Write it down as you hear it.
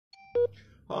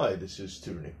Hi, this is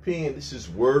Tutor Nick P, and this is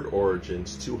Word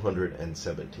Origins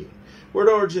 217. Word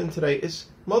Origin today is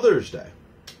Mother's Day.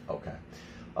 Okay.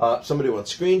 Somebody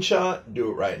wants a screenshot? Do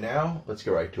it right now. Let's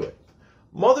get right to it.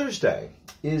 Mother's Day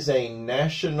is a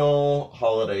national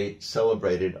holiday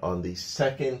celebrated on the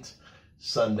second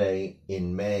Sunday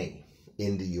in May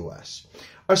in the U.S.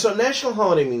 So national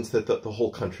holiday means that the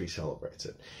whole country celebrates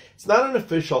it. It's not an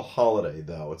official holiday,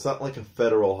 though. It's not like a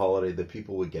federal holiday that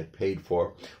people would get paid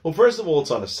for. Well, first of all,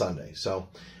 it's on a Sunday, so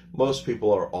most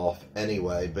people are off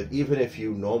anyway. But even if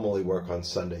you normally work on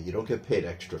Sunday, you don't get paid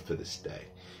extra for this day.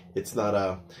 It's not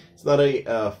a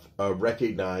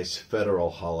recognized federal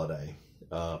holiday,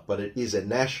 but it is a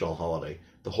national holiday.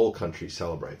 The whole country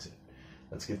celebrates it.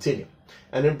 Let's continue.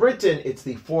 And in Britain, it's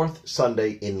the fourth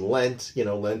Sunday in Lent,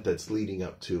 Lent that's leading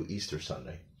up to Easter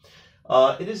Sunday.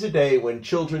 It is a day when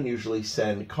children usually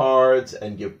send cards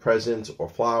and give presents or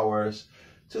flowers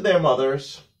to their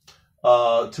mothers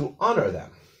to honor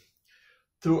them.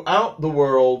 Throughout the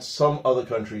world, some other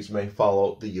countries may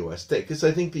follow the U.S. Day, because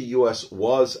I think the U.S.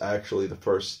 was actually the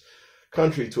first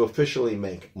country to officially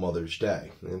make Mother's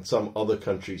Day. And some other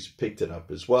countries picked it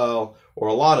up as well, or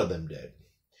a lot of them did.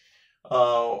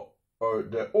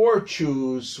 Or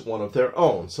choose one of their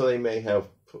own. So they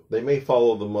may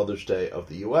follow the Mother's Day of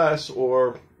the U.S.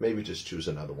 or maybe just choose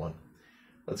another one.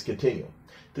 Let's continue.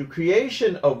 The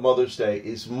creation of Mother's Day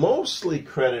is mostly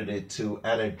credited to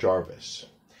Anna Jarvis.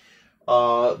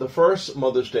 The first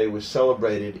Mother's Day was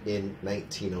celebrated in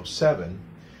 1907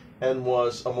 and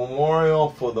was a memorial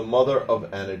for the mother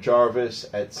of Anna Jarvis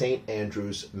at St.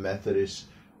 Andrew's Methodist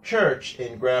Church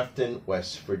in Grafton,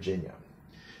 West Virginia.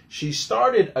 She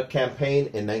started a campaign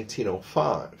in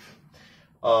 1905,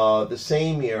 the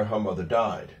same year her mother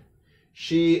died.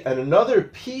 She and another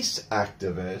peace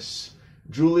activist,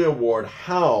 Julia Ward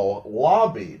Howe,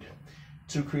 lobbied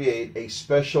to create a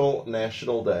special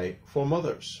national day for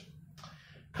mothers.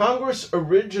 Congress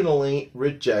originally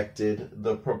rejected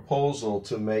the proposal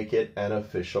to make it an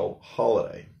official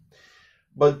holiday.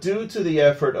 But due to the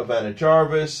effort of Anna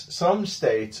Jarvis, some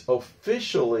states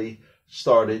officially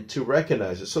started to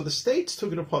recognize it. So the states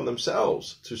took it upon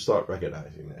themselves to start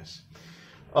recognizing this.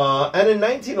 And in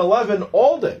 1911,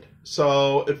 all did.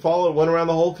 So it went around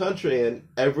the whole country, and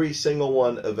every single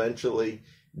one eventually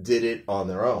did it on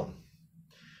their own.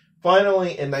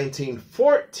 Finally, in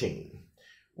 1914,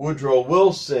 Woodrow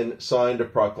Wilson signed a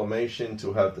proclamation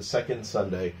to have the second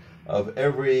Sunday of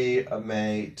every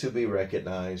May to be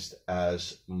recognized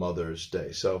as Mother's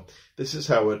Day. So this is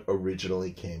how it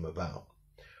originally came about.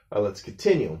 Let's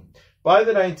continue. By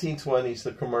the 1920s,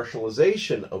 the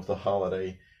commercialization of the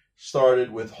holiday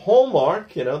started with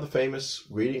Hallmark, the famous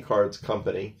greeting cards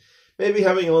company, maybe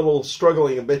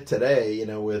struggling a bit today,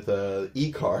 with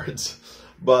e-cards,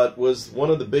 but was one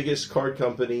of the biggest card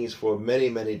companies for many,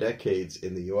 many decades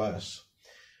in the U.S.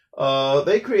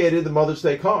 They created the Mother's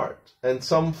Day card, and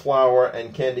some flower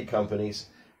and candy companies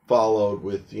followed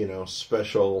with,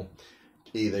 special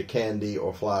either candy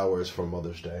or flowers for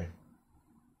Mother's Day.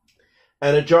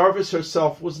 Anna Jarvis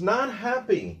herself was not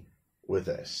happy with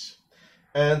this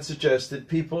and suggested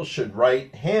people should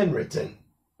write handwritten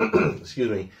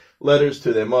letters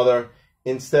to their mother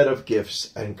instead of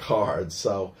gifts and cards.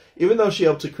 So even though she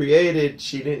helped to create it,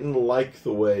 she didn't like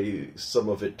the way some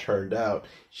of it turned out.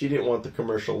 She didn't want the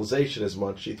commercialization as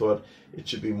much. She thought it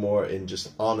should be more in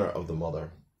just honor of the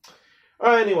mother.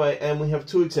 All right, anyway, and we have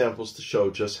two examples to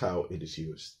show just how it is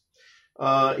used.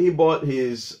 He bought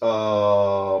his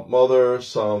mother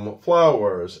some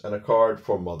flowers and a card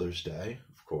for Mother's Day,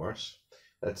 of course.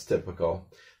 That's typical.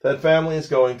 That family is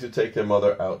going to take their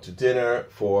mother out to dinner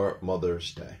for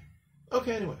Mother's Day.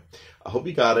 Okay, anyway, I hope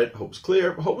you got it. Hope it's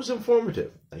clear. Hope it's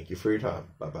informative. Thank you for your time.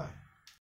 Bye-bye.